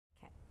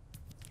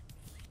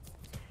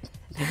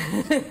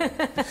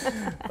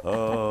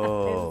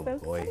Oh, I'm so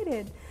boy.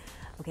 excited.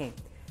 Okay,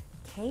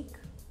 cake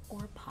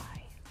or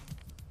pie?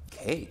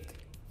 Cake.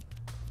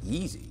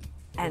 Easy.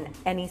 And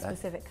any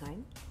specific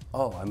kind?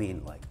 Oh, I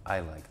mean, like I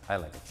like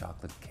a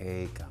chocolate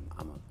cake.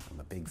 I'm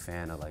a big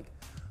fan of like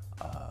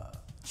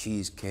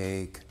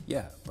cheesecake.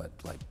 Yeah, but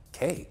like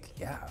cake.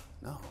 Yeah,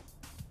 no,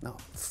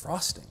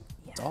 frosting.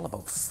 It's all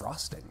about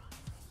frosting.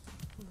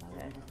 Love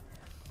it.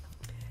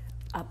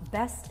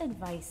 Best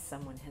advice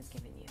someone has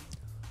given you?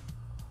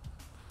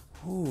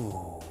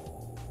 Ooh,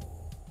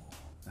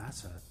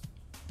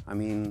 I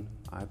mean,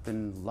 I've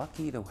been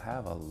lucky to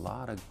have a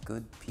lot of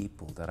good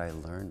people that I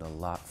learned a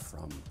lot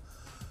from.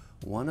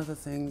 One of the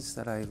things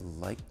that I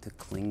like to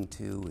cling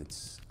to,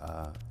 it's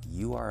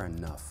you are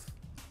enough.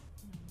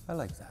 I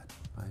like that.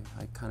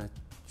 I kind of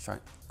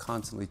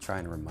constantly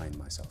trying to remind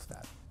myself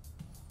that.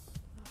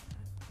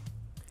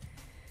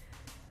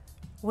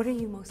 What are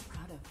you most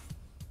proud of?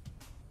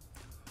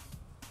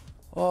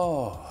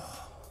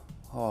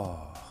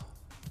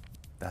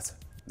 That's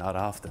not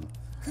often.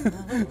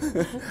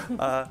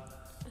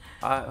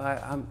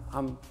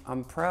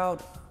 I'm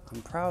proud.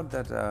 I'm proud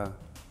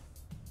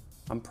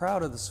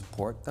of the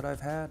support that I've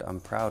had. I'm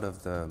proud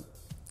of the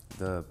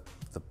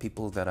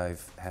people that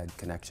I've had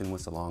connection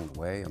with along the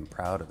way. I'm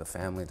proud of the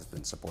family that's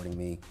been supporting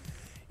me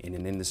in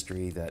an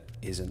industry that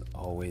isn't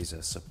always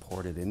a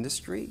supported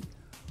industry.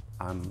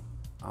 I'm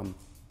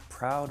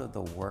proud of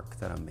the work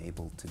that I'm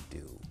able to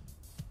do.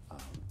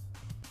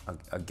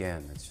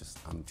 Again,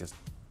 I'm just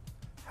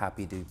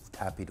happy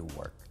to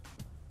work.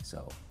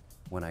 So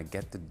when I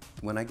get to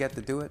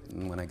do it,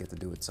 and when I get to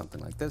do it something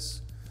like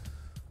this,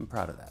 I'm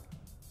proud of that.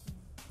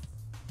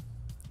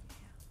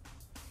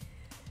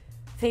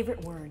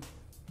 Favorite word?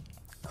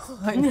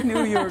 I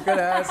knew you were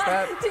gonna ask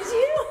that. Did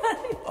you?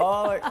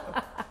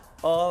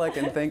 All I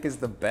can think is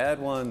the bad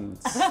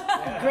ones.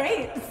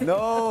 Great.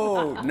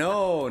 No,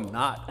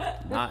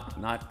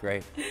 not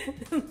great.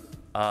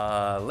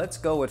 Let's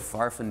go with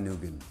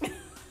Farfanugan.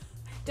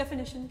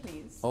 Definition,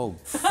 please. Oh,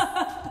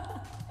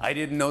 I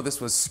didn't know this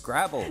was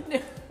Scrabble.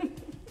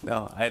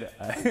 No, Leave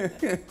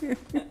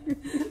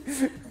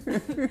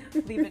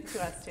it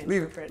to us to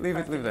interpret. Leave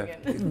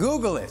it.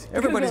 Google it.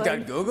 Everybody's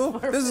got Google.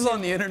 This is on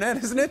the internet,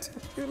 isn't it?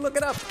 Look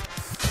it up.